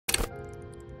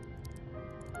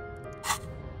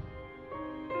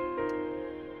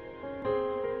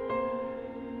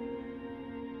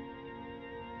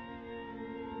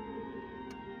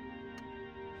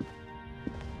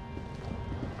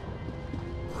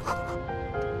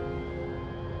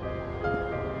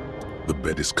The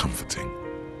bed is comforting,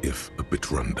 if a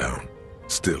bit run down.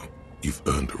 Still, you've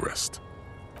earned a rest.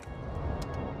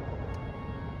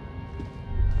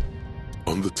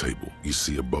 On the table, you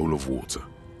see a bowl of water,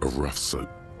 a rough soap,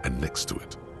 and next to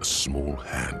it, a small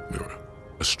hand mirror.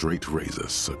 A straight razor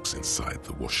soaks inside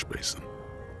the wash basin.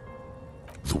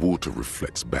 The water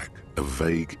reflects back a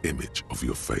vague image of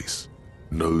your face.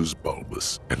 Nose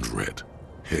bulbous and red,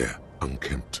 hair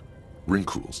unkempt,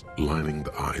 wrinkles lining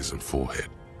the eyes and forehead.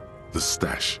 The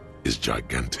stash is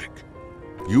gigantic.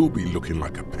 You'll be looking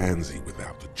like a pansy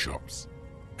without the chops.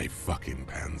 A fucking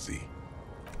pansy.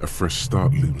 A fresh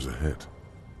start looms ahead.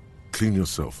 Clean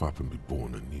yourself up and be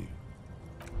born anew.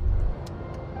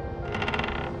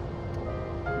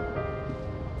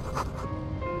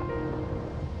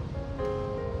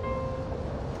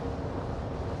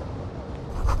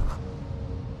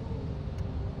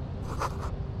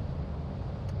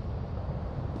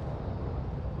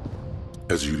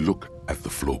 As you look at the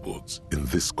floorboards in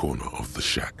this corner of the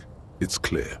shack, it's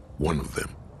clear one of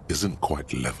them isn't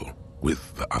quite level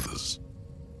with the others.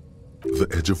 The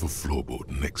edge of a floorboard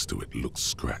next to it looks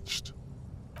scratched.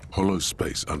 Hollow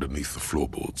space underneath the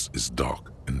floorboards is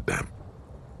dark and damp.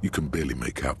 You can barely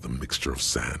make out the mixture of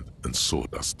sand and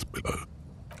sawdust below.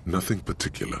 Nothing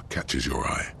particular catches your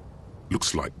eye.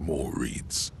 Looks like more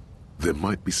reeds. There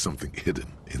might be something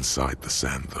hidden inside the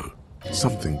sand though.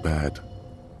 Something bad.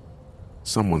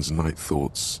 Someone's night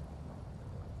thoughts.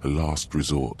 A last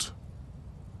resort.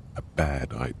 A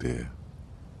bad idea.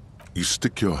 You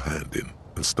stick your hand in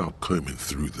and start combing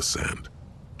through the sand.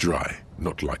 Dry,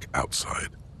 not like outside.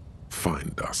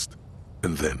 Fine dust.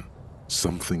 And then,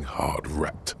 something hard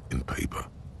wrapped in paper.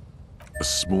 A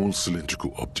small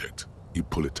cylindrical object. You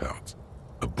pull it out.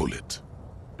 A bullet.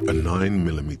 A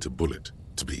 9mm bullet,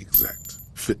 to be exact.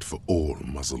 Fit for all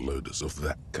muzzle loaders of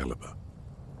that caliber.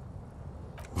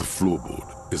 The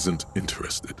floorboard isn't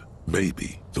interested.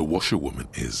 Maybe the washerwoman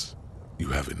is. You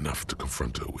have enough to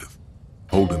confront her with.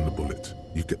 Holding the bullet,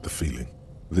 you get the feeling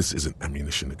this isn't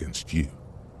ammunition against you.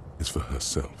 It's for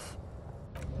herself.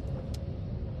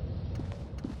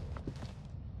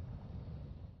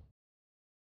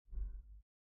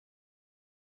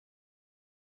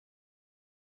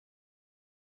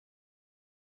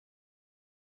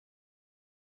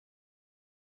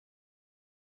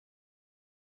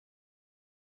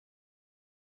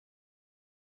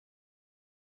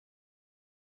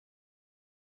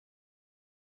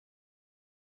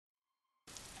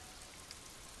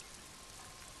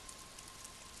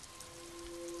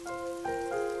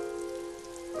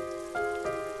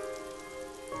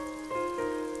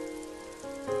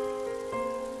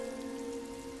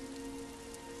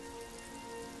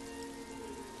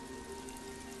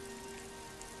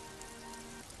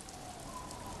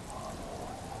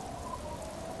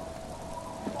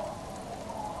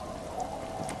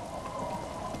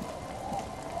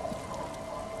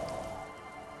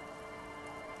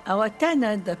 Our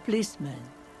tenant, the policeman.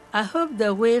 I hope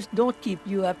the waves don't keep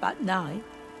you up at night.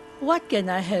 What can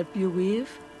I help you with?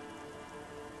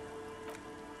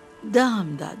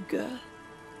 Damn that girl.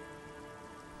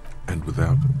 And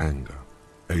without anger,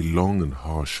 a long and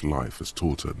harsh life has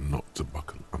taught her not to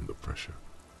buckle under pressure.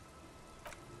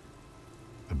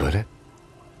 A bullet?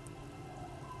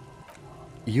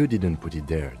 You didn't put it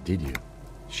there, did you?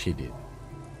 She did.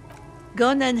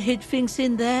 Gone and hid things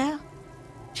in there?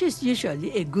 She's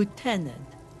usually a good tenant,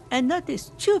 and not a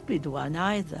stupid one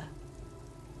either.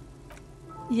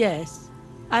 Yes,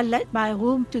 I let my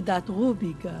room to that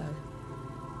Ruby girl.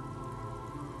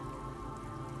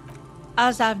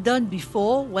 As I've done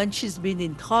before when she's been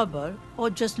in trouble or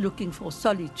just looking for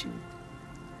solitude.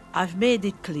 I've made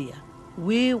it clear,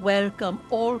 we welcome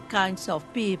all kinds of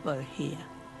people here.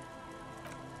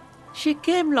 She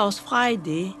came last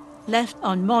Friday, left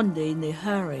on Monday in a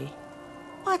hurry.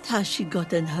 What has she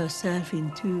gotten herself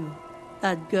into,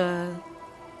 that girl?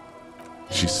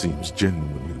 She seems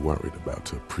genuinely worried about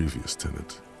her previous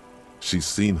tenant. She's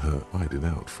seen her hiding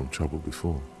out from trouble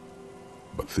before,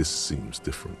 but this seems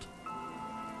different.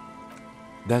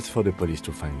 That's for the police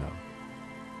to find out.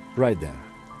 Right then,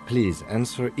 please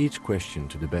answer each question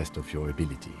to the best of your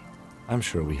ability. I'm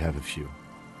sure we have a few.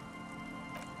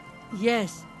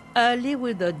 Yes, early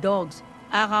with the dogs,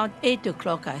 around 8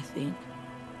 o'clock, I think.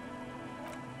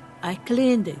 I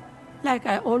cleaned it, like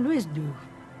I always do.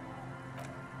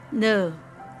 No.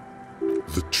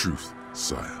 The truth,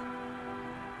 sire.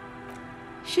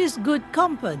 She's good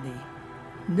company.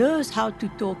 Knows how to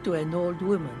talk to an old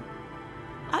woman.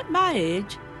 At my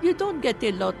age, you don't get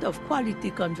a lot of quality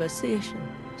conversation.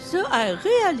 So I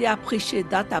really appreciate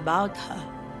that about her.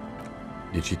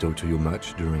 Did she talk to you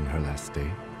much during her last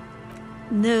stay?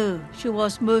 No, she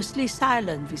was mostly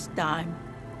silent this time,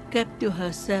 kept to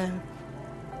herself.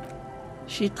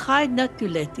 She tried not to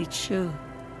let it show,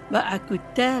 but I could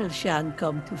tell she hadn't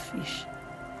come to fish.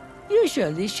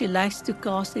 Usually she likes to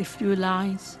cast a few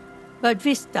lines, but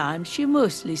this time she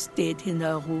mostly stayed in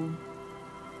her room.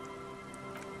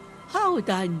 How would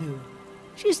I know?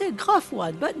 She's a gruff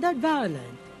one, but not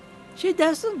violent. She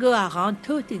doesn't go around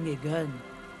toting a gun.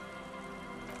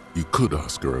 You could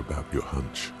ask her about your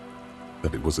hunch,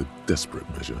 that it was a desperate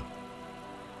measure.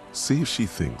 See if she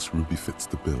thinks Ruby fits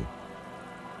the bill.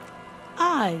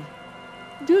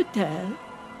 Do tell.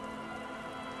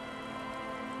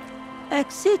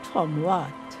 Exit from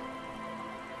what?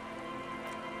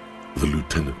 The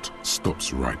lieutenant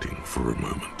stops writing for a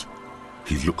moment.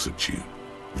 He looks at you,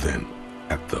 then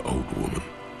at the old woman.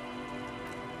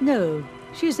 No,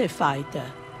 she's a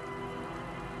fighter.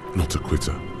 Not a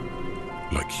quitter,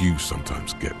 like you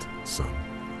sometimes get, son.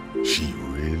 She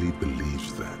really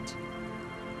believes that.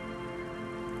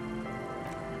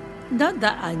 Not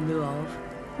that I know of,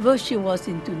 though she was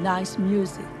into nice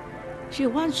music. She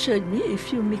once showed me a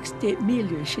few mixtape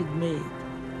millions she'd made.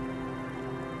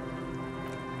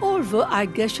 Although I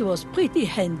guess she was pretty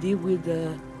handy with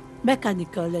the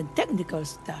mechanical and technical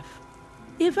stuff.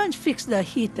 Even fixed the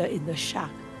heater in the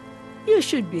shack. You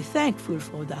should be thankful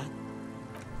for that.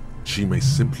 She may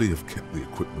simply have kept the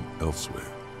equipment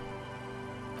elsewhere.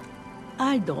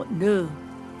 I don't know.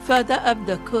 Further up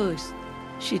the coast,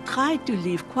 she tried to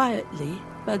leave quietly,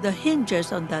 but the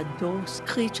hinges on that door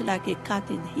screeched like a cat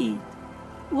in heat.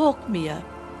 Woke me up.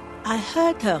 I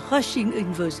heard her rushing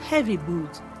in those heavy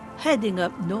boots, heading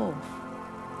up north.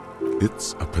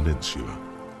 It's a peninsula.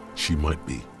 She might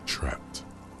be trapped.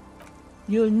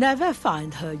 You'll never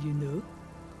find her, you know.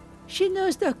 She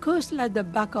knows the coast like the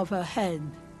back of her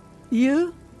hand.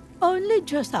 You only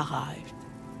just arrived.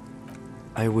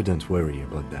 I wouldn't worry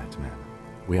about that, man.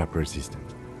 We are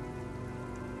persistent.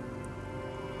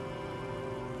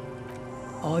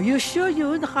 Are you sure you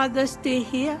would rather stay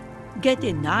here? Get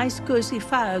a nice cozy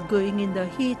fire going in the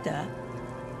heater?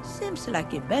 Seems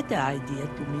like a better idea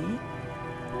to me.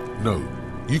 No,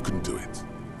 you can do it.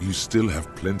 You still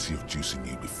have plenty of juice in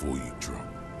you before you drop.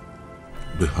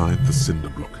 Behind the cinder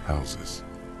block houses,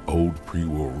 old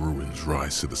pre-war ruins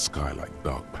rise to the sky like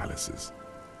dark palaces.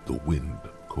 The wind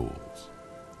calls.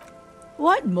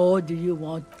 What more do you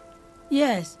want?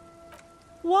 Yes,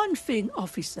 one thing,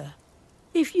 officer.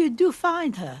 If you do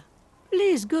find her,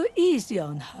 please go easy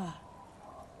on her.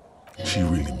 She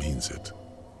really means it.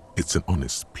 It's an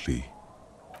honest plea.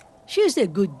 She's a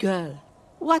good girl.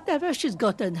 Whatever she's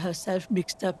gotten herself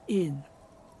mixed up in.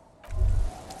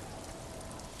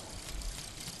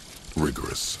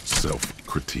 Rigorous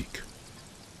self-critique.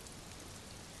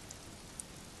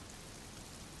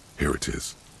 Here it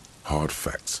is. Hard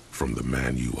facts from the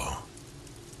man you are.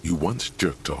 You once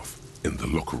jerked off in the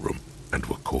locker room and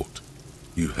were caught.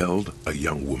 You held a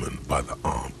young woman by the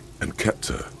arm and kept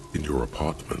her in your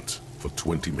apartment for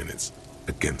 20 minutes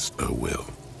against her will.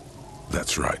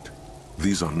 That's right.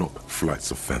 These are not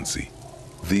flights of fancy.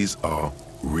 These are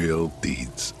real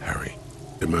deeds, Harry,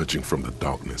 emerging from the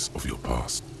darkness of your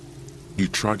past. You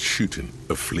tried shooting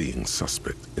a fleeing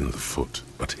suspect in the foot,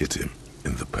 but hit him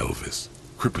in the pelvis,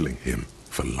 crippling him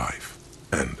for life.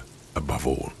 And, above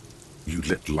all, you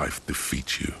let life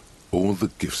defeat you. All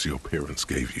the gifts your parents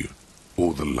gave you,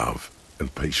 all the love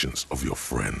and patience of your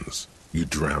friends, you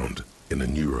drowned in a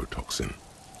neurotoxin.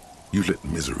 You let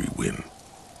misery win,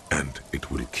 and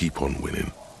it will keep on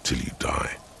winning till you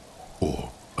die, or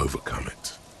overcome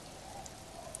it.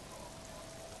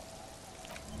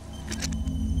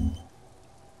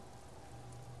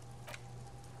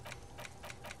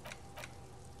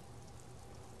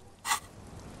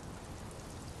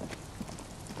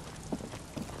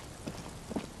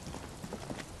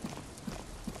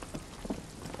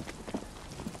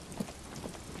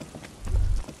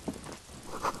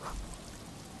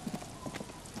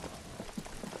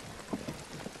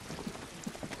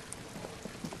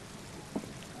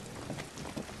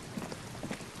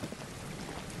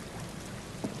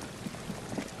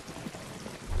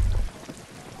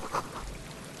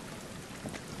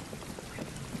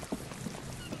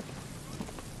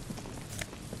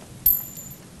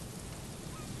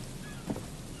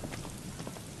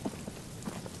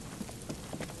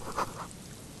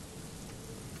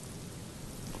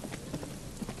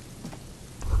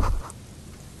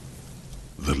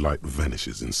 The light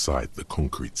vanishes inside the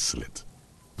concrete slit.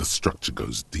 The structure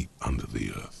goes deep under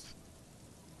the earth.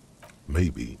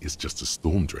 Maybe it's just a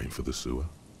storm drain for the sewer.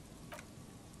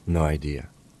 No idea.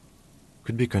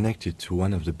 Could be connected to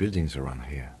one of the buildings around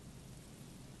here.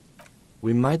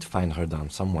 We might find her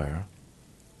down somewhere.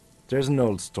 There's an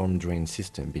old storm drain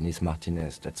system beneath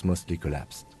Martinez that's mostly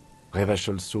collapsed.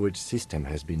 Revachel's sewage system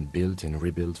has been built and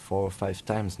rebuilt 4 or 5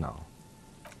 times now.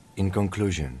 In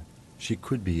conclusion, she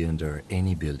could be under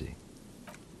any building.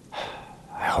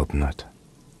 I hope not.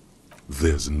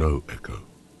 There's no echo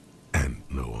and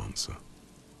no answer.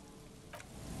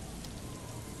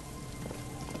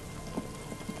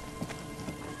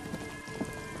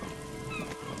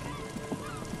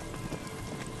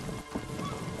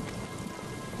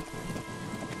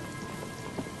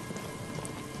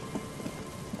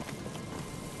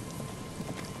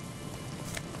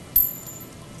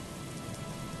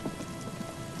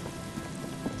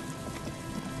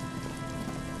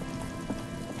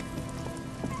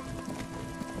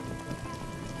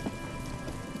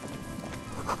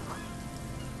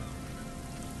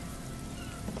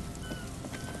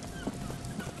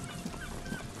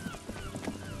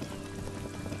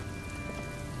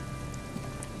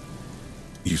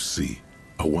 You see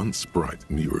a once bright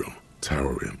mural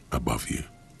towering above you.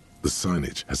 The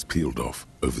signage has peeled off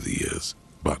over the years,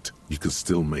 but you can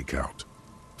still make out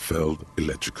Feld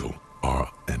Electrical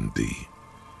R&D.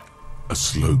 A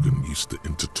slogan used to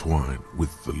intertwine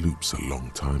with the loops a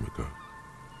long time ago.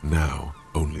 Now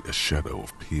only a shadow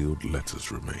of peeled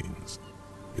letters remains.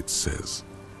 It says,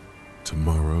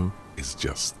 "Tomorrow is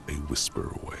just a whisper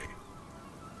away."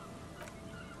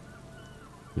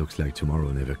 Looks like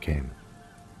tomorrow never came.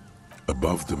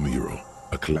 Above the mural,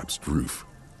 a collapsed roof,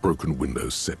 broken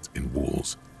windows set in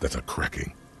walls that are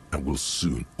cracking and will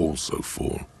soon also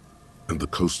fall, and the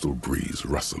coastal breeze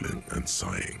rustling and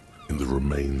sighing in the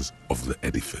remains of the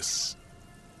edifice.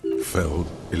 Feld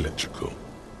Electrical.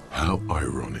 How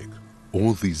ironic,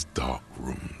 all these dark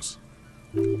rooms.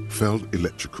 Feld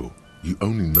Electrical, you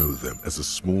only know them as a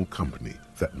small company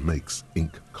that makes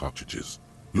ink cartridges.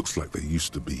 Looks like they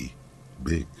used to be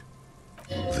big.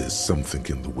 There's something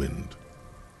in the wind.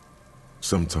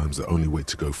 Sometimes the only way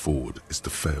to go forward is to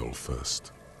fail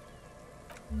first.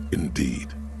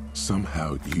 Indeed,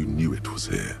 somehow you knew it was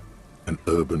here, an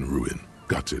urban ruin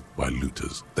gutted by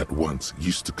looters that once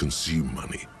used to consume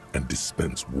money and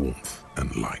dispense warmth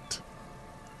and light.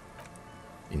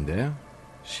 In there?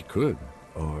 She could.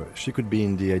 Or she could be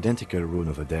in the identical ruin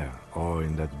over there, or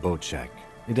in that boat shack,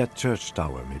 in that church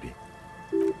tower maybe.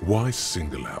 Why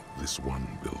single out this one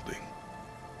building?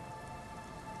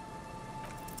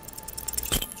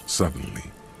 Suddenly,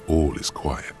 all is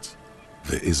quiet.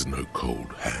 There is no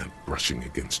cold hand brushing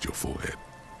against your forehead,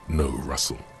 no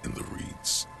rustle in the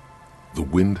reeds. The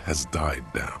wind has died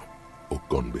down or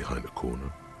gone behind a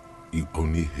corner. You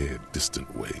only hear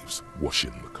distant waves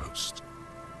washing the coast.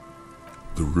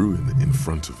 The ruin in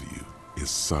front of you is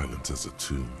silent as a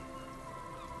tomb.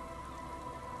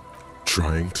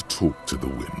 Trying to talk to the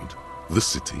wind, the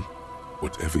city,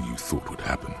 whatever you thought would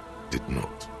happen, did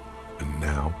not. And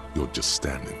now you're just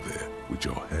standing there with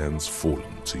your hands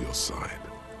fallen to your side.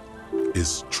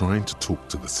 Is trying to talk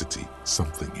to the city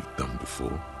something you've done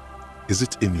before? Is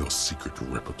it in your secret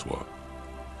repertoire?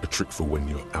 A trick for when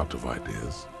you're out of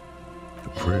ideas? A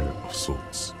prayer of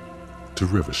sorts to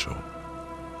Revachel.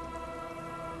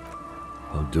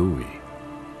 How do we?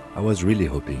 I was really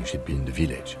hoping she'd be in the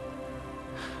village.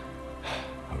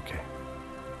 Okay.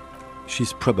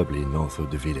 She's probably north of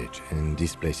the village, and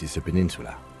this place is a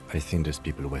peninsula. I think there's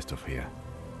people west of here.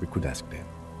 We could ask them.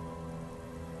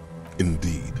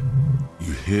 Indeed,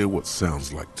 you hear what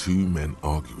sounds like 2 men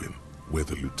arguing where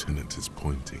the lieutenant is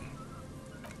pointing.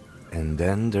 And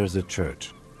then there's the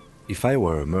church. If I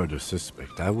were a murder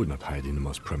suspect, I would not hide in the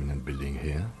most prominent building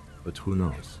here. But who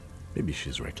knows? Maybe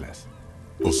she's reckless.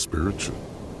 Or spiritual.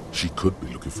 She could be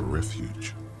looking for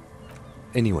refuge.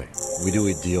 Anyway, we do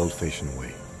it the old-fashioned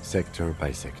way, sector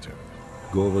by sector.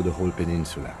 Go over the whole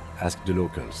peninsula, ask the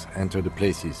locals, enter the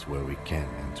places where we can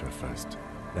enter first,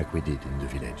 like we did in the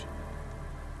village.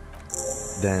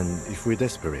 Then, if we're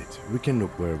desperate, we can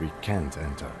look where we can't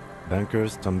enter.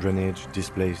 Bunkers, storm drainage, this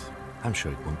place. I'm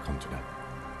sure it won't come to that.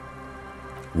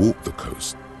 Walk the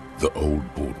coast, the old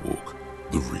boardwalk,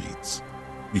 the reeds.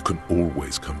 You can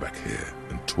always come back here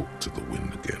and talk to the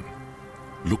wind again.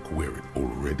 Look where it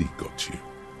already got you.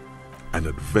 An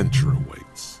adventure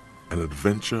awaits. An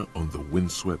adventure on the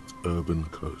windswept urban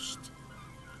coast.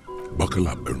 Buckle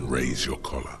up and raise your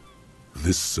collar.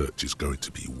 This search is going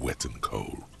to be wet and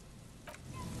cold.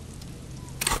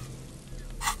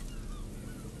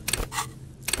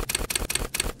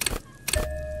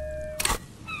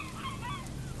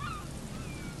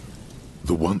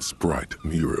 The once bright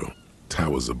mural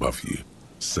towers above you,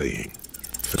 saying,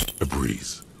 a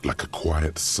breeze, like a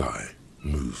quiet sigh,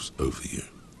 moves over you.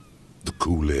 The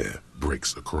cool air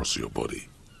breaks across your body.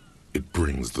 It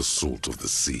brings the salt of the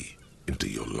sea into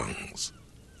your lungs.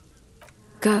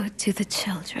 Go to the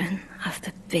children of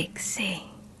the big sea.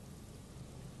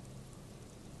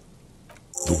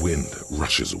 The wind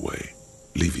rushes away,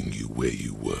 leaving you where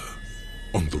you were,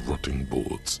 on the rotting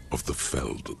boards of the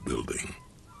felled building.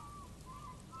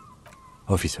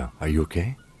 Officer, are you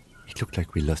okay? It looked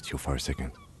like we lost you for a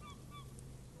second.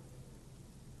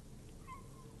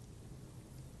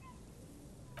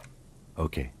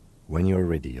 Okay, when you're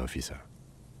ready, officer.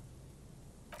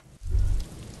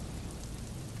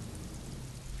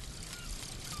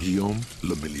 Guillaume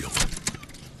Le Million.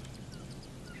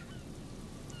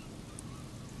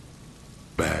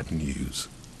 Bad news.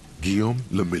 Guillaume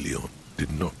Le Million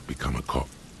did not become a cop.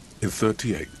 In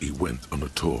 '38, he went on a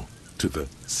tour to the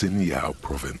Sinyao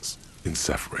province in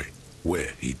Safre,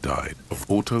 where he died of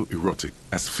autoerotic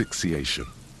asphyxiation.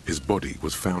 His body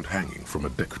was found hanging from a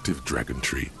decorative dragon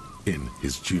tree in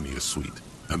his junior suite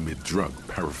amid drug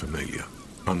paraphernalia,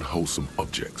 unwholesome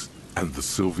objects, and the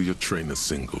Sylvia Trainer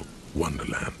single,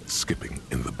 Wonderland, skipping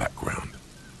in the background.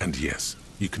 And yes,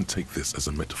 you can take this as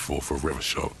a metaphor for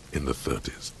Revachol in the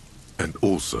 30s, and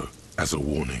also as a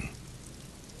warning.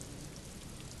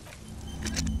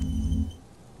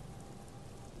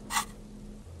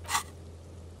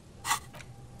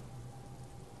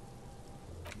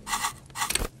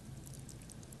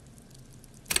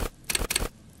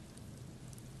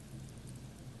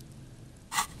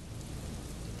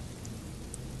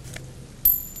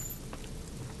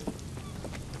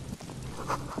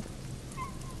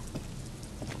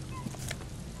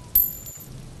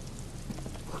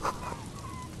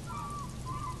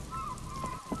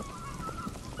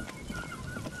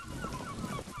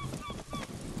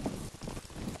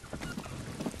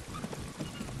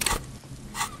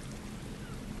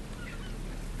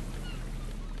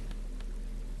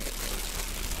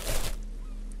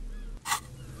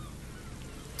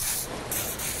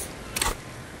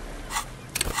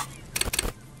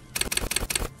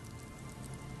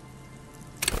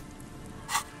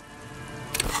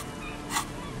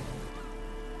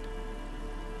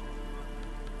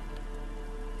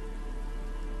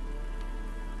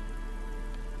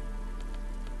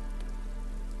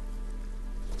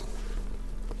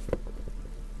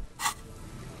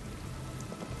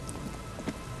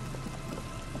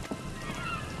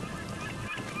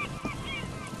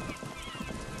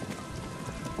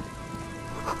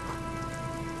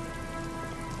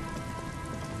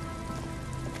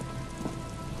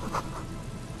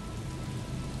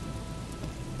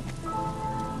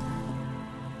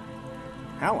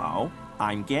 Hello,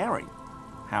 I'm Gary.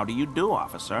 How do you do,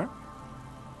 officer?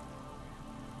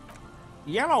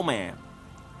 Yellow man.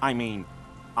 I mean,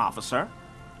 officer.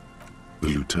 The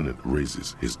lieutenant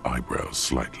raises his eyebrows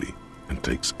slightly and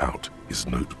takes out his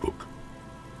notebook.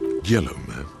 Yellow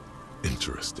man.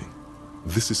 Interesting.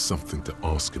 This is something to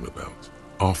ask him about,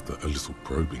 after a little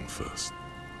probing first.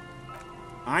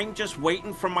 I'm just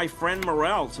waiting for my friend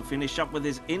Morel to finish up with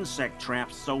his insect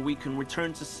traps so we can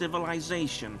return to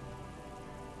civilization.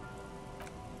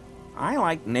 I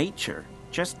like nature,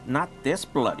 just not this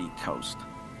bloody coast.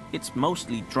 It's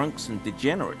mostly drunks and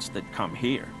degenerates that come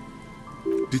here.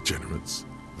 Degenerates?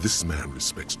 This man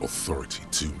respects authority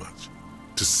too much.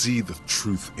 To see the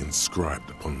truth inscribed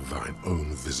upon thine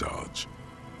own visage.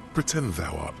 Pretend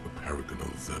thou art a paragon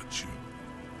of virtue.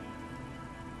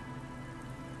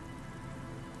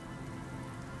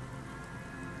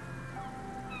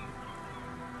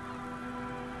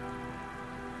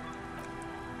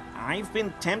 I've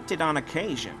been tempted on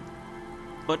occasion,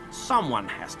 but someone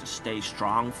has to stay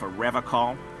strong for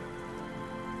Revachol.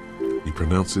 He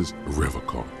pronounces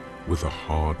Revachol with a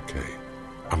hard K,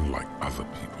 unlike other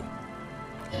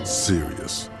people.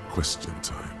 Serious question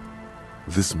time.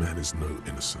 This man is no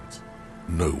innocent.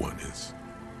 No one is.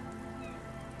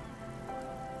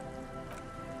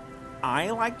 I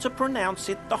like to pronounce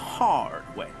it the hard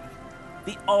way,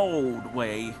 the old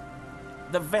way,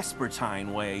 the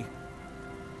Vespertine way.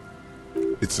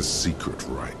 It's a secret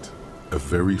rite. A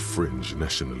very fringe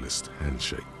nationalist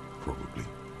handshake, probably.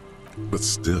 But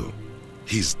still,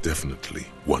 he's definitely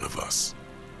one of us.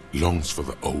 Longs for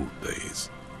the old days,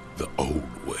 the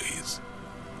old ways.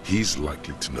 He's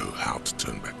likely to know how to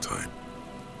turn back time.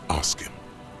 Ask him.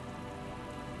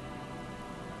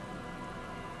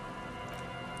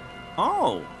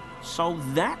 Oh, so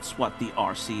that's what the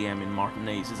RCM in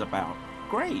Martinez is about.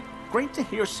 Great. Great to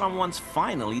hear someone's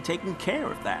finally taking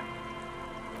care of that.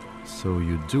 So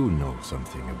you do know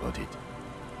something about it?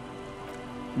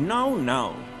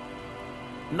 No.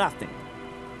 Nothing.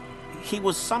 He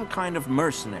was some kind of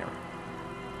mercenary.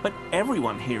 But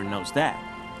everyone here knows that.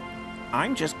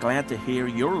 I'm just glad to hear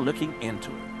you're looking into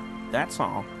it. that's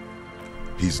all.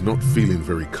 He's not feeling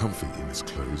very comfy in his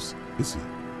clothes, is he?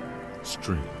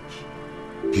 Strange.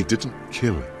 He didn't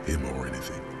kill him or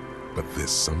anything, but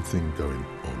there's something going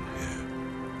on here.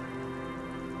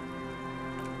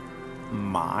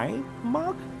 My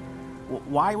mug?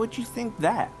 Why would you think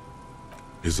that?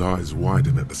 His eyes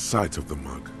widen at the sight of the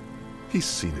mug. He's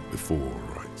seen it before,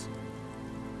 all right?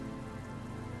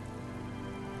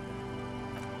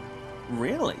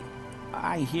 Really?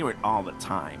 I hear it all the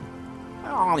time.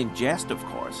 All in jest, of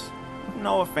course.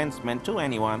 No offense meant to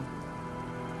anyone.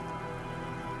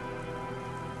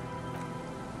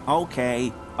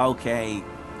 Okay,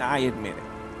 I admit it.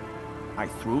 I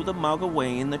threw the mug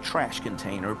away in the trash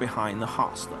container behind the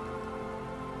hostel.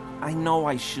 I know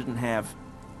I shouldn't have,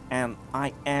 and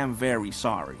I am very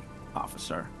sorry,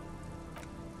 officer.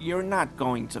 You're not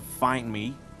going to find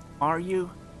me, are you?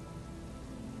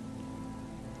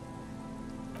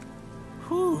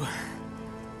 Whew.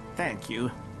 Thank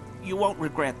you. You won't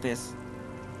regret this.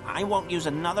 I won't use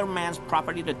another man's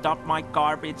property to dump my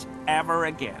garbage ever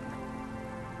again.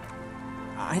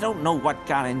 I don't know what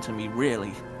got into me,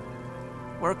 really.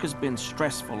 Work has been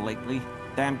stressful lately.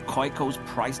 Damn Koiko's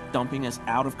price dumping us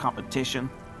out of competition.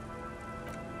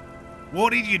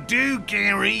 What did you do,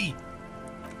 Gary?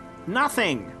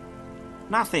 Nothing.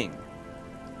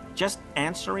 Just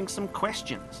answering some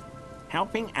questions.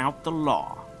 Helping out the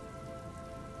law.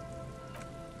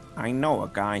 I know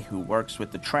a guy who works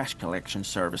with the trash collection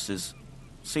services,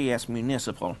 CS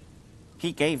Municipal.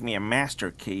 He gave me a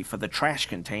master key for the trash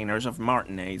containers of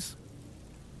Martinez.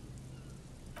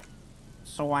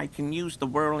 So I can use the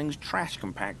Whirling's trash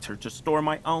compactor to store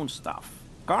my own stuff.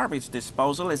 Garbage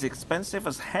disposal is expensive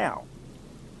as hell.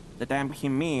 The damn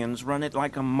Bohemians run it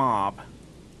like a mob.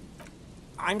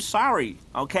 I'm sorry,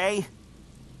 okay?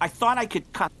 I thought I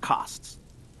could cut costs.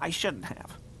 I shouldn't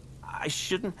have. I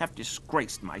shouldn't have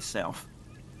disgraced myself.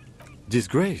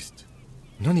 Disgraced?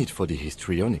 No need for the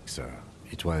histrionic, sir.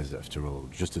 It was, after all,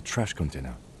 just a trash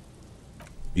container.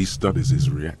 He studies his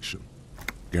reaction.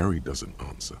 Gary doesn't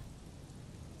answer.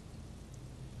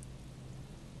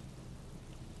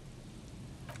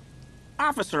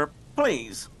 Officer,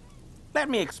 please. Let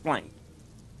me explain.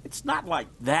 It's not like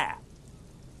that.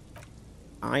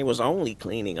 I was only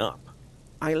cleaning up.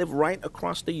 I live right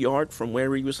across the yard from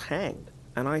where he was hanged,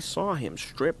 and I saw him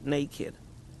stripped naked.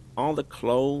 All the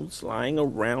clothes lying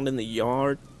around in the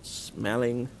yard,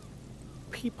 smelling.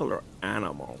 People are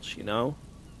animals, you know?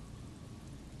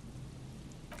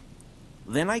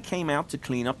 Then I came out to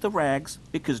clean up the rags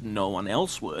because no one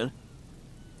else would.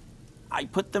 I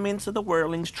put them into the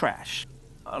Whirling's trash,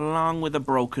 along with a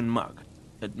broken mug,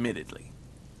 admittedly.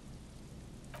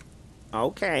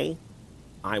 Okay,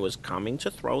 I was coming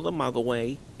to throw the mug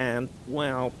away, and,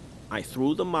 well, I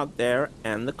threw the mug there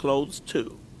and the clothes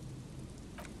too.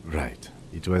 Right.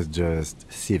 It was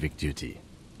just civic duty.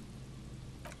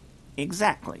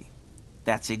 Exactly.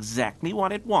 That's exactly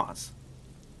what it was.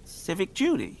 Civic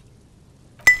duty.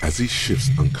 As he shifts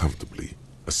uncomfortably,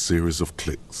 a series of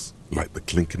clicks, like the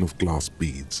clinking of glass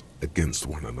beads against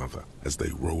one another as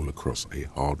they roll across a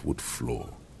hardwood floor.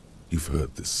 You've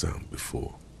heard this sound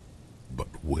before. But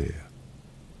where?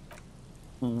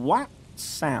 What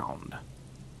sound?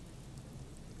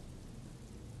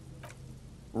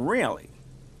 Really?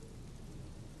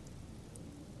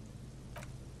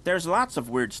 There's lots of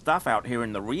weird stuff out here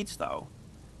in the reeds, though.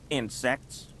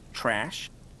 Insects,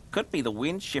 trash. Could be the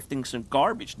wind shifting some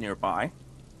garbage nearby.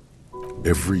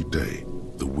 Every day,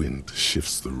 the wind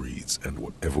shifts the reeds and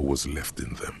whatever was left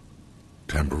in them.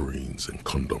 Tambourines and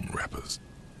condom wrappers,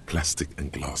 plastic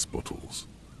and glass bottles.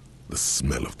 The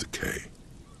smell of decay.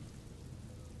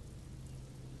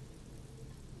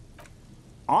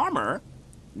 Armor?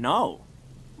 No.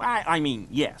 I mean,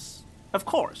 yes. Of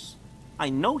course. I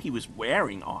know he was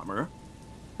wearing armor,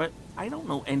 but I don't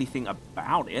know anything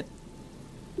about it.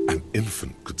 An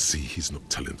infant could see he's not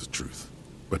telling the truth,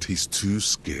 but he's too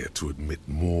scared to admit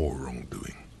more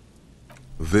wrongdoing.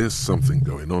 There's something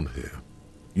going on here.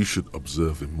 You should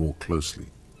observe him more closely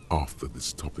after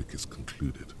this topic is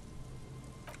concluded.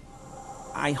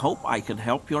 I hope I could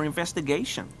help your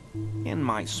investigation, in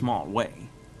my small way.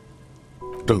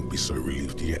 Don't be so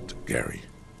relieved yet, Gary.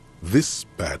 This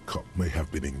bad cop may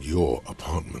have been in your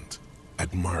apartment,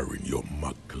 admiring your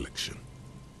mug collection.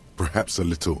 Perhaps a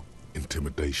little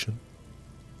intimidation?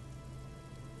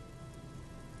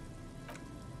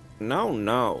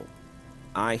 No.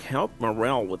 I help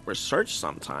Morel with research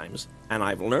sometimes, and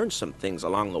I've learned some things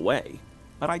along the way.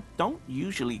 But I don't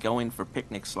usually go in for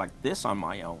picnics like this on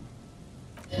my own.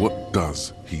 What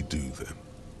does he do then?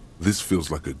 This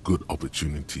feels like a good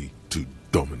opportunity to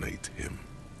dominate him.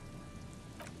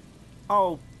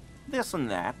 Oh, this and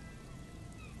that.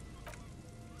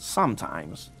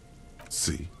 Sometimes.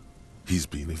 See? He's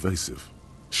being evasive.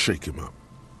 Shake him up.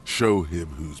 Show him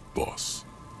who's boss.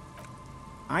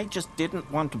 I just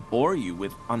didn't want to bore you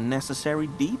with unnecessary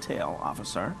detail,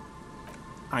 officer.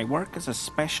 I work as a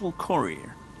special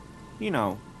courier. You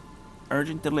know,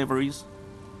 urgent deliveries,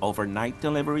 overnight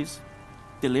deliveries,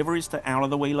 deliveries to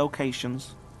out-of-the-way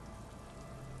locations.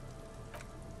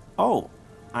 Oh,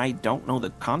 I don't know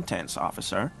the contents,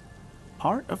 officer.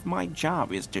 Part of my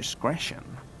job is discretion.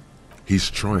 He's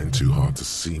trying too hard to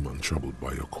seem untroubled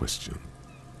by your question.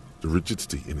 The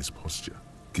rigidity in his posture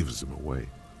gives him away.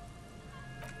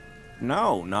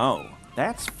 No,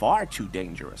 that's far too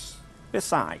dangerous.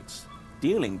 Besides,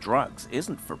 dealing drugs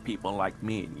isn't for people like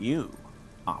me and you,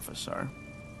 officer.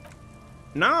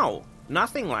 No,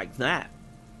 nothing like that.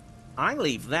 I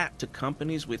leave that to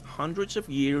companies with hundreds of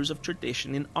years of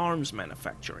tradition in arms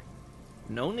manufacturing.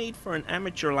 No need for an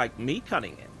amateur like me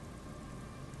cutting in.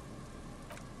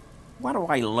 What do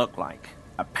I look like?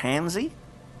 A pansy?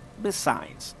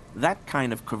 Besides, that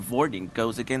kind of cavorting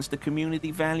goes against the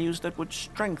community values that would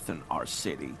strengthen our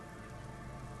city.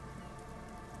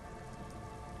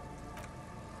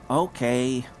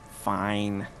 Okay,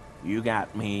 fine. You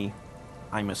got me.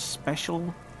 I'm a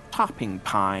special topping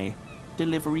pie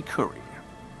delivery courier.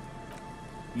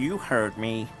 You heard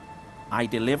me. I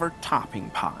deliver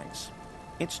topping pies.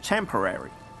 It's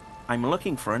temporary. I'm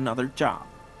looking for another job.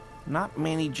 Not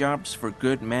many jobs for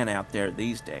good men out there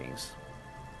these days.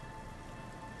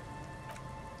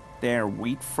 They're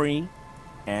wheat-free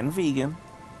and vegan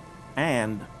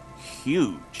and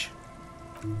huge.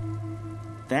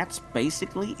 That's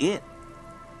basically it.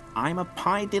 I'm a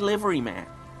pie delivery man.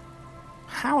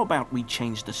 How about we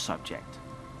change the subject?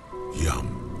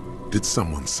 Yum. Did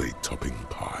someone say topping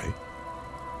pie?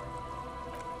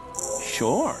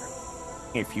 Sure.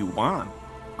 If you want,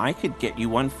 I could get you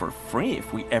one for free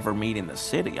if we ever meet in the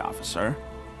city, officer.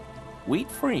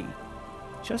 Wheat-free.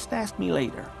 Just ask me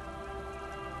later.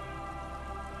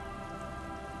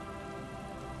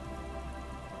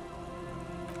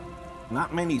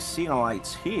 Not many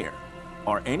Sealites here,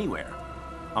 or anywhere,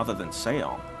 other than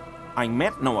Sale. I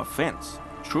meant no offense,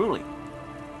 truly.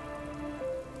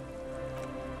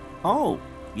 Oh,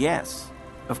 yes,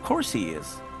 of course he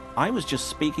is. I was just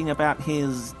speaking about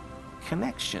his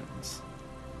connections.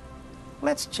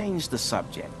 Let's change the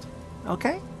subject,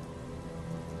 okay?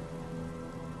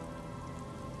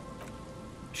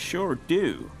 Sure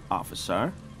do,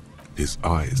 officer. His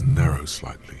eyes narrow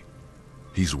slightly.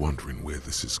 He's wondering where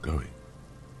this is going.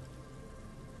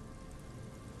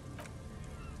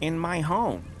 In my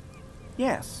home,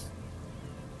 yes.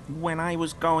 When I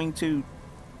was going to...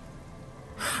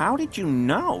 How did you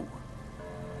know?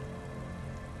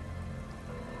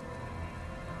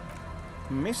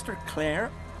 Mr.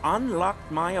 Clare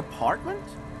unlocked my apartment?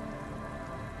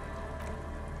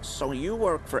 So you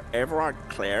work for Everard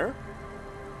Clare?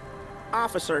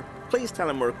 Officer, please tell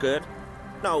him we're good.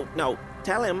 No,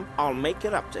 tell him I'll make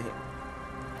it up to him.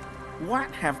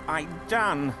 What have I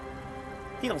done?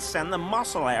 He'll send the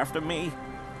muscle after me.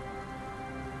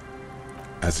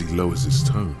 As he lowers his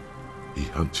tone, he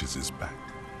hunches his back.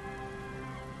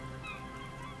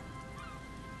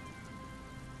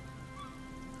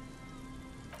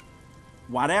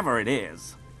 Whatever it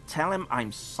is, tell him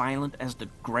I'm silent as the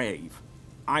grave.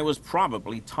 I was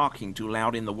probably talking too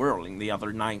loud in the whirling the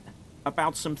other night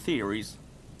about some theories.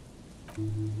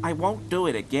 I won't do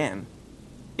it again.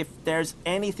 If there's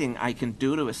anything I can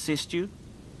do to assist you,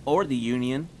 or the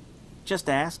Union, just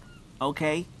ask,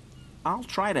 okay? I'll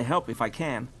try to help if I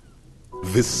can.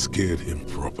 This scared him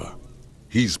proper.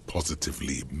 He's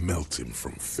positively melting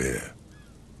from fear.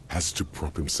 Has to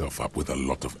prop himself up with a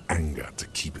lot of anger to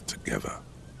keep it together.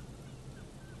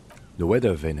 The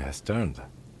weather vane has turned.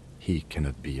 He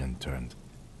cannot be unturned.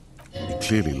 He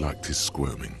clearly liked his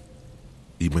squirming.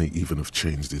 He may even have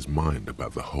changed his mind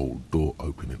about the whole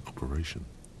door-opening operation.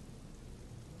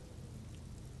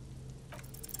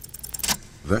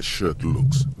 That shirt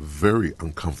looks very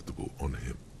uncomfortable on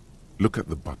him. Look at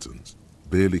the buttons,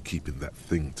 barely keeping that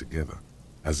thing together,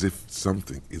 as if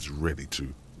something is ready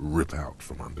to rip out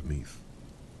from underneath.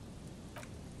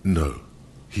 No,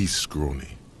 he's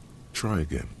scrawny. Try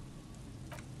again.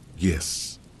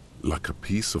 Yes, like a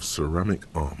piece of ceramic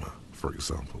armor, for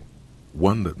example.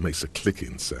 One that makes a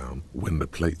clicking sound when the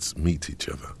plates meet each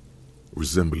other,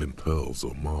 resembling pearls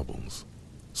or marbles,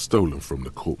 stolen from the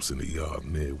corpse in the yard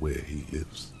near where he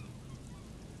lives.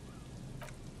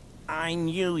 I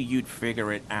knew you'd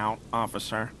figure it out,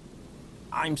 officer.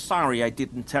 I'm sorry I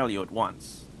didn't tell you at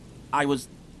once. I was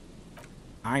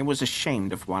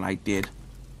ashamed of what I did.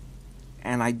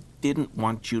 and I didn't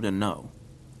want you to know.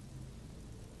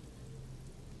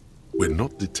 We're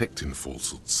not detecting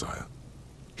falsehood, sire.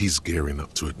 He's gearing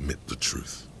up to admit the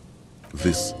truth.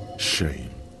 This shame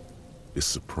is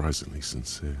surprisingly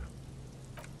sincere.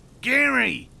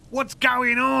 Gary, what's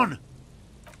going on?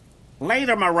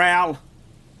 Later, Morale.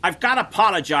 I've got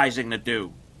apologizing to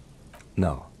do.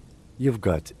 No, you've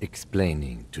got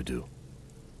explaining to do.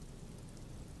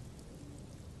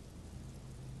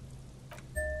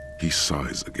 He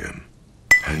sighs again,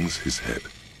 hangs his head,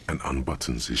 and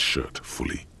unbuttons his shirt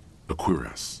fully. A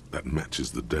cuirass that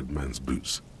matches the dead man's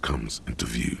boots comes into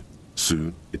view.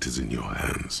 Soon it is in your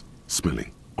hands,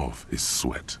 smelling of his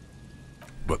sweat.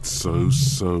 But so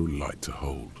light to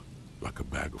hold, like a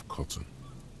bag of cotton.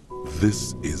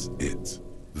 This is it.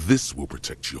 This will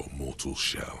protect your mortal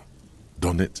shell.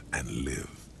 Don it and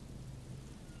live.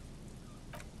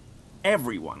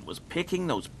 Everyone was picking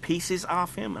those pieces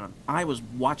off him, and I was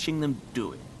watching them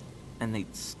do it. And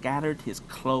they'd scattered his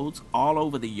clothes all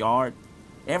over the yard.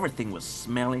 Everything was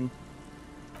smelling.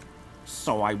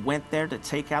 So I went there to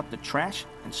take out the trash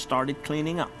and started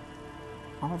cleaning up.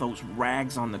 All those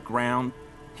rags on the ground,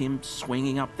 him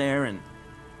swinging up there, and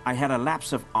I had a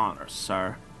lapse of honor,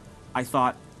 sir. I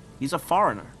thought, he's a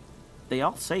foreigner. They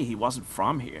all say he wasn't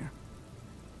from here.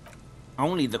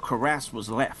 Only the cuirass was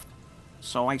left,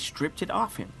 so I stripped it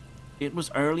off him. It was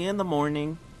early in the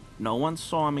morning. No one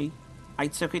saw me. I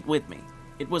took it with me.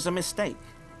 It was a mistake.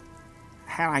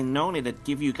 Had I known it'd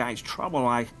give you guys trouble,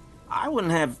 I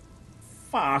wouldn't have...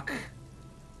 Fuck.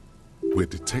 We're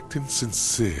detecting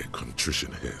sincere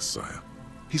contrition here, sire.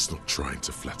 He's not trying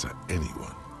to flatter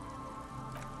anyone.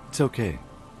 It's okay.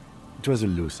 It was a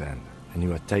loose end, and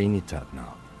you are tying it up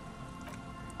now.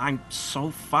 I'm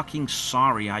so fucking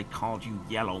sorry I called you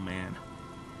Yellow Man.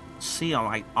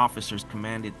 Sealite officers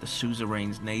commanded the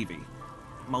suzerain's navy.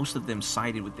 Most of them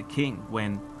sided with the king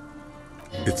when...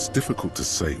 It's difficult to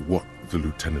say what the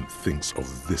lieutenant thinks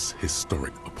of this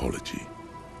historic apology.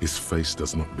 His face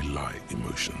does not belie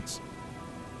emotions.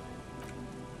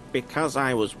 Because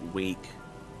I was weak.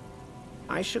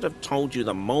 I should have told you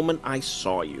the moment I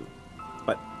saw you,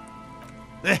 but...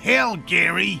 The hell,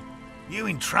 Gary? You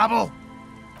in trouble?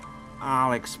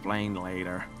 I'll explain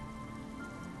later.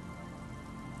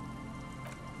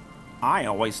 I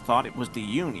always thought it was the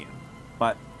Union,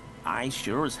 but I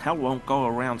sure as hell won't go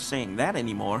around saying that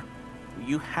anymore.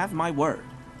 You have my word.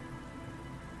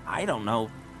 I don't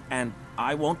know, and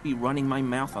I won't be running my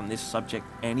mouth on this subject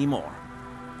anymore.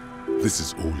 This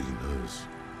is all he knows.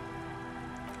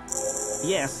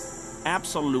 Yes,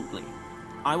 absolutely.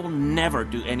 I will never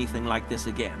do anything like this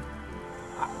again.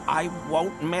 I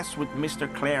won't mess with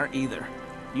Mr. Clare either.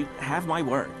 You have my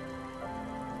word.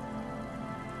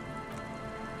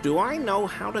 Do I know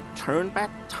how to turn back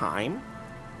time?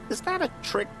 Is that a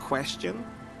trick question?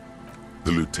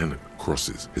 The lieutenant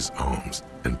crosses his arms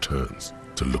and turns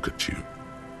to look at you.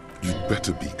 You'd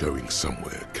better be going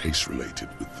somewhere case-related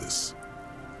with this.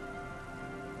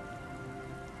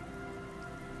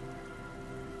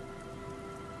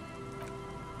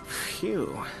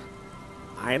 Phew.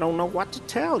 I don't know what to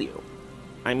tell you.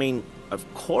 I mean,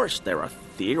 of course there are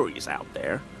theories out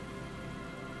there.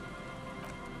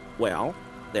 Well,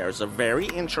 there's a very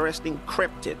interesting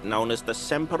cryptid known as the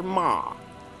Semper Ma,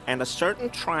 and a certain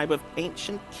tribe of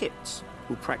ancient Kits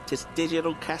who practice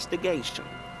digital castigation.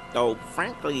 Though,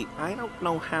 frankly, I don't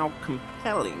know how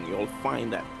compelling you'll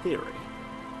find that theory.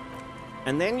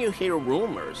 And then you hear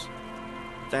rumors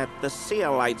that the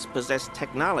Sealites possess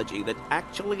technology that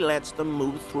actually lets them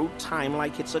move through time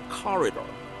like it's a corridor.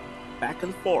 Back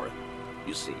and forth,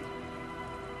 you see.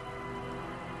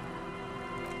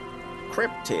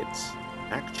 Cryptids,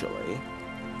 actually.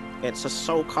 It's a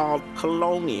so-called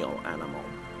colonial animal,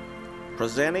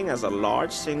 presenting as a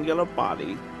large singular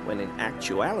body when in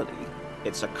actuality,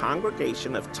 it's a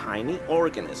congregation of tiny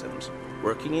organisms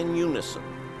working in unison.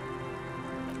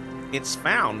 It's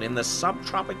found in the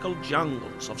subtropical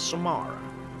jungles of Samara.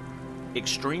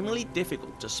 Extremely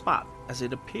difficult to spot as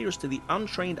it appears to the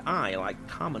untrained eye like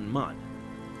common mud.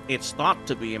 It's thought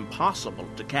to be impossible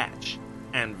to catch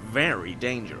and very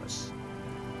dangerous.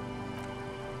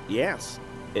 Yes,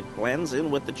 it blends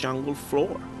in with the jungle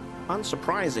floor.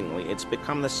 Unsurprisingly, it's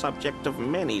become the subject of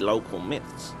many local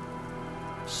myths.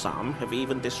 Some have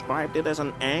even described it as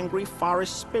an angry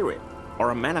forest spirit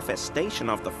or a manifestation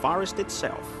of the forest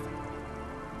itself.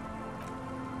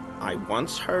 I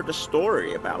once heard a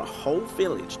story about a whole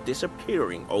village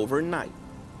disappearing overnight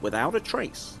without a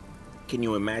trace. Can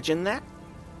you imagine that?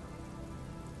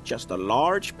 Just a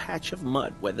large patch of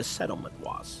mud where the settlement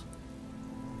was.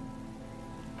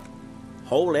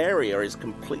 Whole area is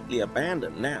completely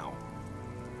abandoned now.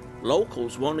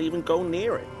 Locals won't even go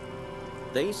near it.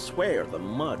 They swear the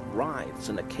mud writhes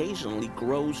and occasionally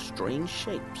grows strange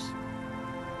shapes.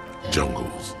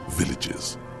 Jungles,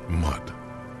 villages, mud.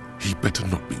 He better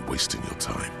not be wasting your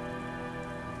time.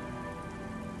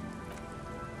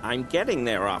 I'm getting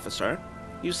there, officer.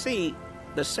 You see,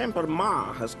 the Semper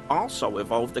Ma has also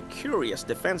evolved a curious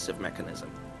defensive mechanism.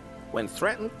 When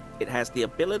threatened, it has the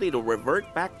ability to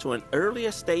revert back to an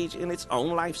earlier stage in its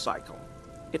own life cycle.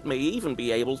 It may even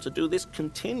be able to do this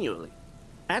continually,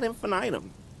 ad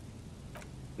infinitum.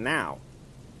 Now,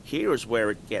 here's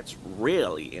where it gets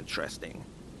really interesting.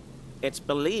 It's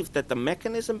believed that the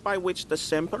mechanism by which the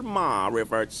Semper Ma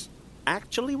reverts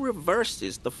actually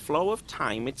reverses the flow of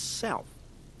time itself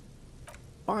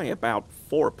by about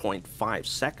 4.5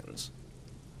 seconds.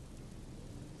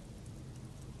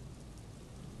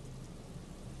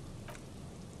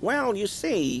 Well, you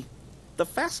see, the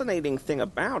fascinating thing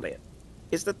about it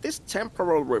is that this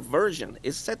temporal reversion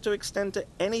is said to extend to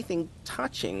anything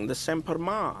touching the Semper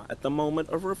Ma at the moment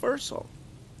of reversal.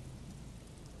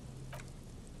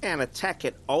 And attack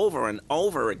it over and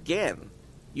over again,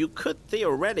 you could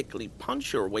theoretically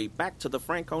punch your way back to the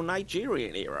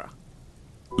Franco-Nigerian era.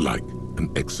 Like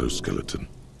an exoskeleton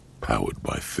powered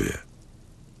by fear.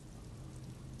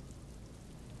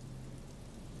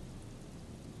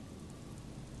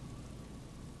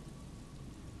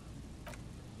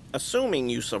 Assuming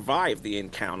you survive the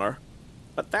encounter,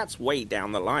 but that's way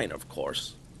down the line, of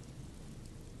course.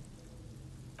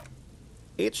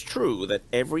 It's true that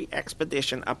every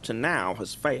expedition up to now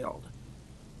has failed,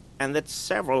 and that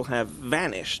several have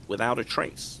vanished without a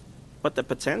trace. But the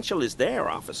potential is there,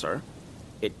 officer.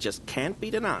 It just can't be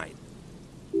denied.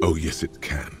 Oh yes, it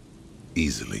can.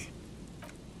 Easily.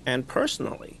 And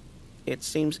personally, it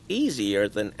seems easier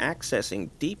than accessing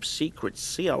deep secret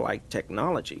SEAL-like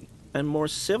technology and more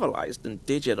civilized than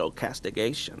digital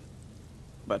castigation.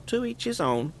 But to each his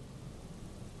own.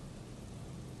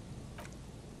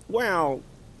 Well,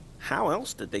 how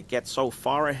else did they get so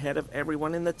far ahead of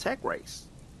everyone in the tech race?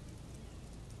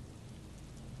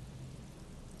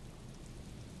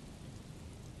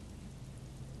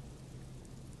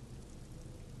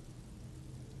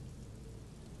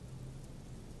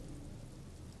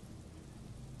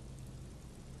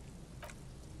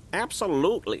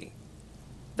 Absolutely.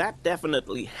 That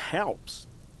definitely helps.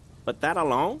 But that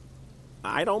alone?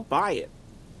 I don't buy it.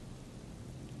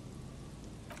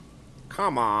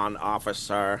 Come on,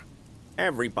 officer.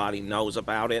 Everybody knows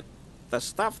about it. The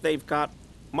stuff they've got,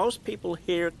 most people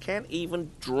here can't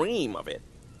even dream of it.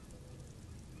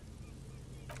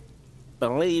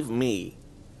 Believe me,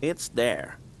 it's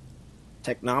there.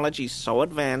 Technology's so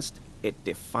advanced, it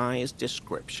defies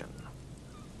description.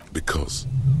 Because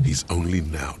he's only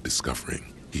now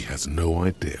discovering he has no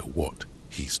idea what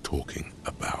he's talking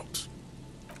about.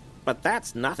 But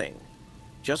that's nothing.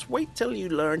 Just wait till you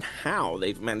learn how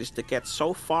they've managed to get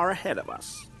so far ahead of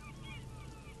us.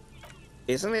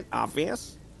 Isn't it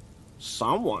obvious?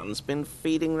 Someone's been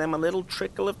feeding them a little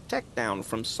trickle of tech down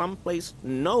from someplace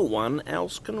no one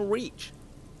else can reach.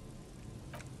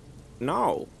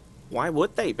 No, why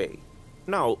would they be?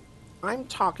 No, I'm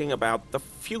talking about the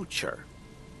future.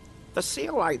 The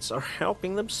Sealites are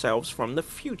helping themselves from the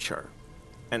future,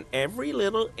 and every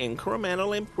little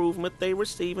incremental improvement they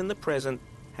receive in the present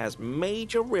has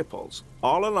major ripples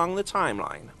all along the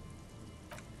timeline.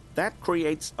 That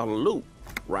creates a loop,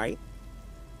 right?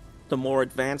 The more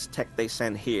advanced tech they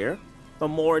send here, the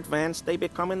more advanced they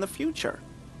become in the future,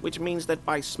 which means that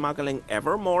by smuggling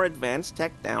ever more advanced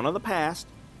tech down to the past,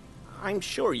 I'm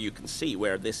sure you can see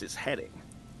where this is heading.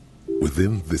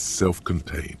 Within this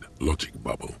self-contained logic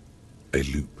bubble, a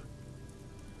loop.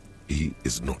 He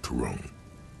is not wrong.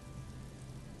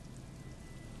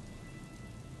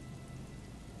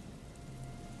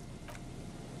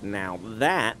 Now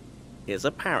that is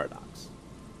a paradox.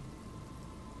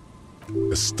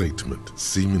 A statement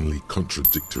seemingly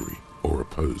contradictory or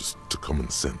opposed to common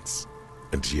sense,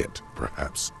 and yet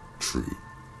perhaps true,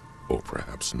 or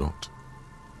perhaps not.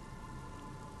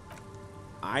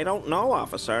 I don't know,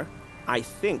 officer. I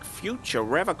think future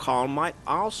Revocol might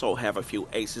also have a few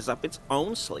aces up its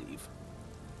own sleeve.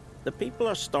 The people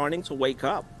are starting to wake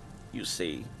up, you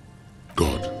see.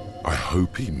 God, I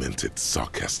hope he meant it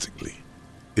sarcastically.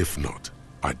 If not,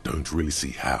 I don't really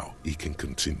see how he can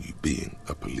continue being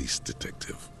a police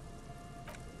detective.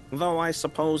 Though I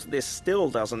suppose this still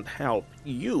doesn't help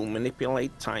you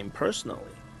manipulate time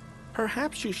personally.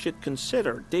 Perhaps you should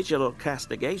consider digital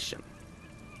castigation.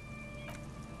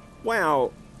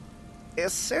 Well,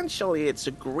 essentially it's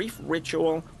a grief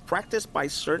ritual practiced by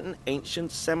certain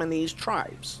ancient Seminese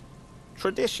tribes.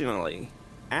 Traditionally,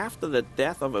 after the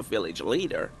death of a village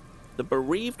leader, the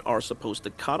bereaved are supposed to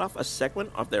cut off a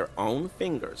segment of their own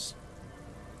fingers.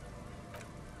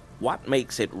 What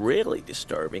makes it really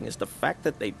disturbing is the fact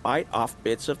that they bite off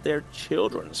bits of their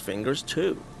children's fingers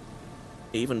too.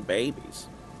 Even babies.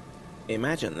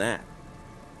 Imagine that.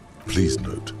 Please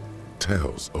note,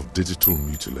 tales of digital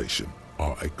mutilation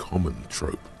are a common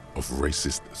trope of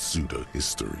racist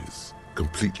pseudo-histories,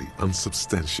 completely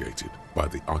unsubstantiated by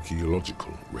the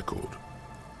archaeological record.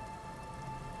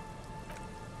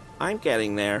 I'm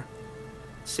getting there.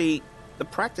 See, the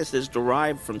practice is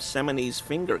derived from Semini's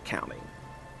finger counting.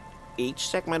 Each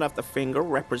segment of the finger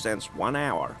represents 1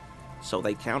 hour, so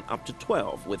they count up to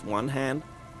 12 with one hand,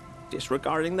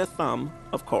 disregarding the thumb,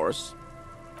 of course.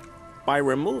 By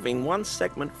removing one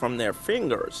segment from their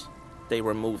fingers, they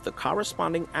remove the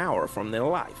corresponding hour from their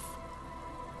life.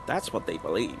 That's what they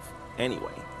believe,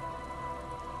 anyway.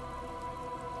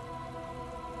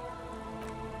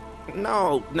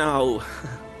 No.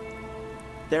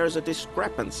 There's a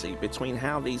discrepancy between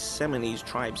how these Seminese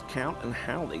tribes count and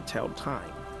how they tell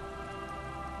time.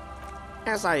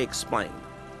 As I explained,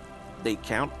 they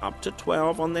count up to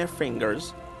 12 on their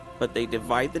fingers, but they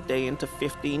divide the day into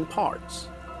 15 parts.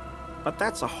 But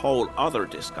that's a whole other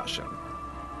discussion.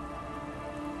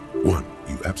 One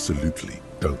you absolutely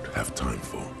don't have time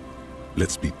for.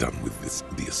 Let's be done with this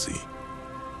idiocy.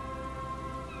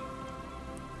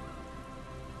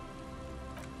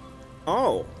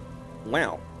 Oh,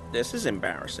 well, this is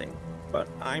embarrassing, but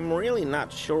I'm really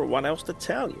not sure what else to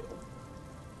tell you.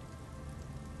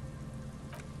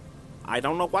 I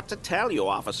don't know what to tell you,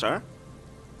 officer.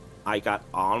 I got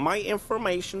all my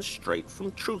information straight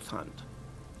from Truth Hunt.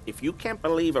 If you can't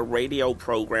believe a radio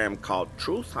program called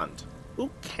Truth Hunt,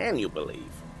 who can you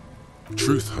believe?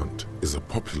 Truth Hunt is a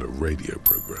popular radio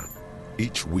program.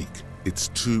 Each week, its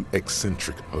two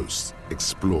eccentric hosts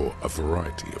explore a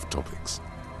variety of topics,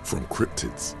 from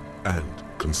cryptids and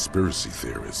conspiracy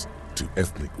theories to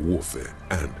ethnic warfare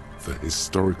and the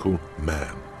historical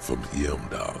man from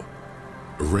Yelmdal,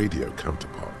 a radio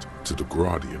counterpart to the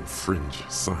Guardian fringe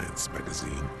science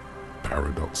magazine,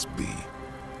 Paradox B.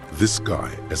 This guy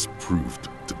has proved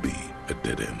to be a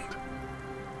dead end.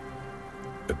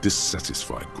 A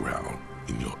dissatisfied growl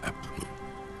in your abdomen.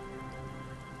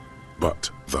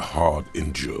 But the hard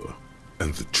endure,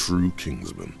 and the true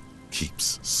kingsman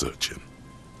keeps searching.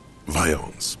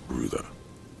 Violence, Bruder.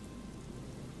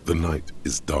 The night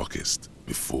is darkest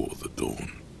before the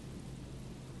dawn.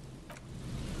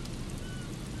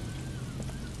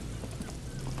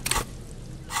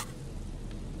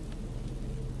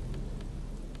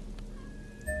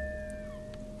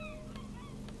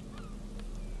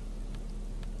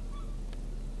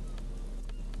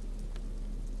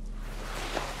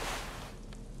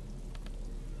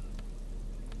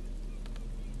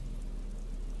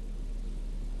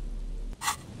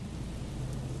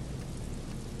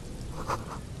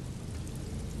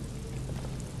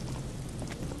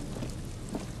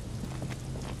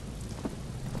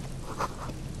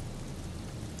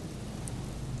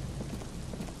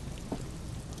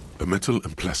 A metal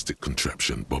and plastic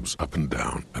contraption bobs up and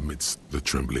down amidst the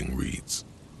trembling reeds.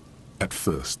 At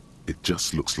first, it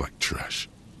just looks like trash,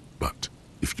 but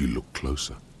if you look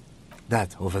closer...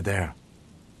 That, over there,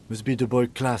 must be the boy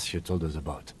Klaas you told us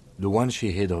about. The one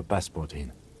she hid her passport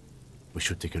in. We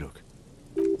should take a look.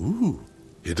 Ooh,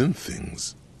 hidden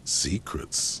things,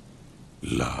 secrets,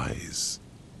 lies.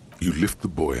 You lift the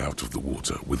boy out of the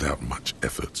water without much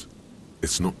effort.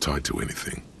 It's not tied to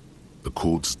anything. The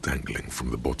cords dangling from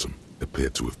the bottom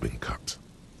appear to have been cut.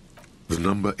 The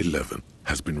number 11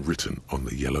 has been written on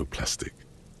the yellow plastic.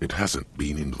 It hasn't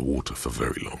been in the water for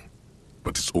very long,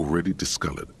 but it's already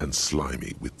discolored and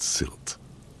slimy with silt.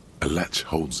 A latch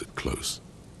holds it close,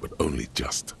 but only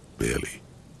just barely.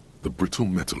 The brittle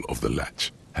metal of the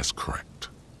latch has cracked.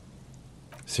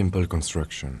 Simple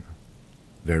construction.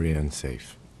 Very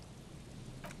unsafe.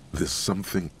 There's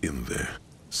something in there,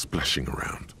 splashing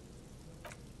around.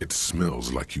 It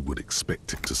smells like you would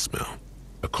expect it to smell.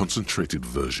 A concentrated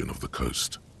version of the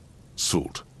coast.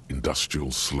 Salt,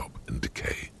 industrial slop and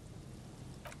decay.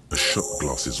 A shot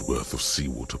glass's worth of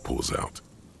seawater pours out.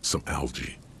 Some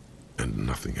algae, and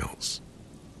nothing else.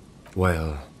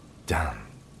 Well, damn.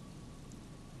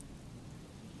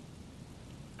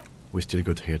 We still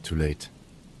got here too late.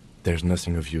 There's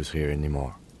nothing of use here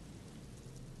anymore.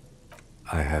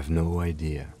 I have no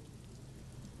idea.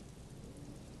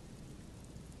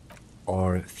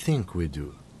 Or think we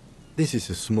do. This is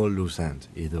a small loose end,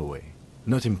 either way.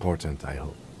 Not important, I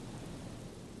hope.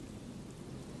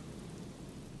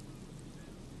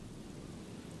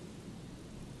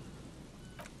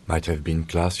 Might have been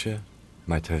Klaasje,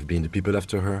 might have been the people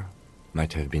after her,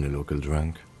 might have been a local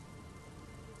drunk.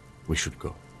 We should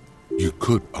go. You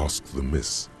could ask the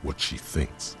miss what she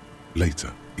thinks.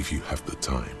 Later, if you have the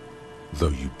time. Though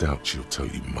you doubt she'll tell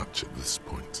you much at this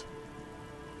point.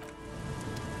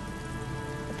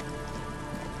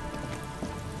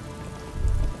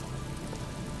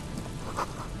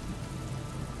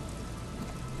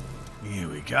 Here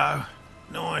we go.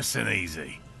 Nice and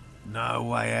easy. No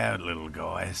way out, little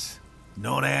guys.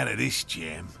 Not out of this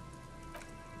jam.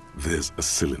 There's a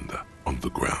cylinder on the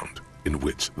ground in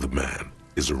which the man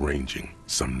is arranging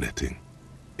some netting.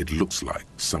 It looks like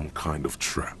some kind of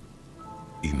trap.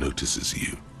 He notices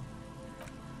you.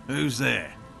 Who's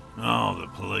there? Oh, the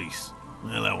police.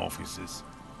 Hello, officers.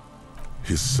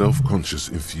 His self-conscious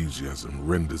enthusiasm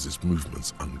renders his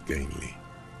movements ungainly.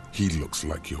 He looks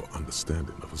like your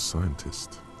understanding of a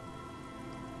scientist.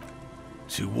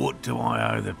 To what do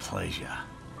I owe the pleasure?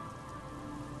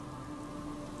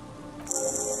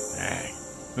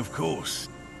 Of course.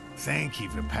 Thank you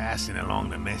for passing along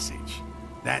the message.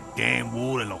 That damn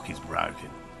water lock is broken,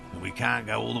 and we can't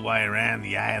go all the way around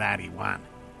the 881.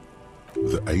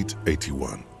 The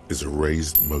 881 is a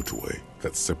raised motorway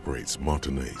that separates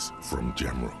Martinez from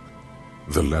Jamrock.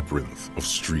 The labyrinth of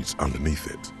streets underneath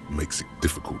it makes it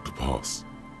difficult to pass,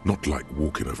 not like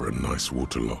walking over a nice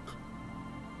waterlock.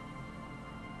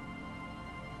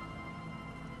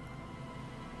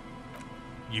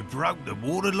 You broke the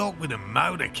water lock with a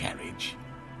motor carriage?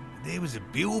 There was a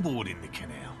billboard in the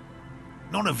canal.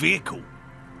 Not a vehicle.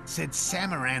 It said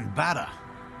Samaran Butter.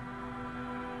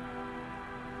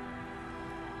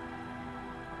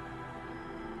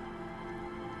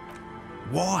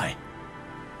 Why?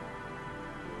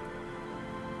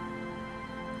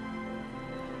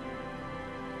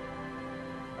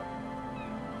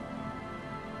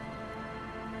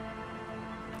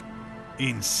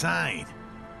 Insane.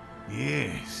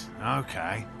 Yes,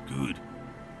 okay, good.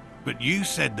 But you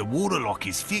said the water lock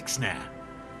is fixed now,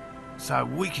 so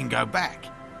we can go back.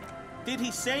 Did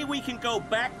he say we can go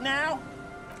back now?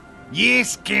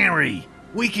 Yes, Gary,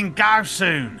 we can go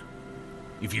soon.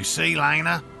 If you see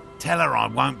Lena, tell her I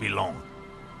won't be long.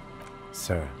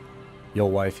 Sir, your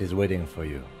wife is waiting for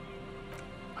you.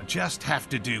 I just have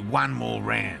to do one more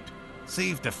round.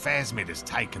 See if the phasmid has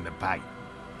taken the bait.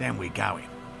 Then we're going.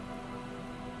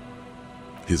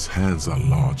 His hands are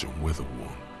large and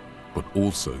weather-worn, but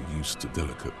also used to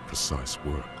delicate, precise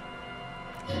work.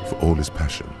 For all his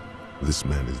passion, this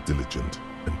man is diligent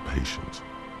and patient.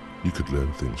 You could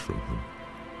learn things from him.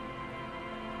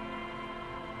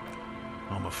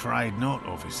 I'm afraid not,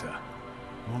 officer.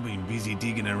 I've been busy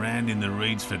digging around in the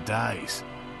reeds for days,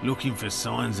 looking for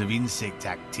signs of insect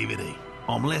activity.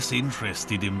 I'm less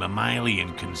interested in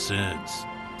mammalian concerns,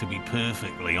 to be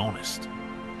perfectly honest.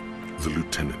 The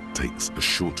lieutenant takes a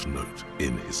short note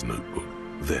in his notebook,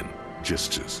 then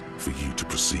gestures for you to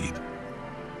proceed.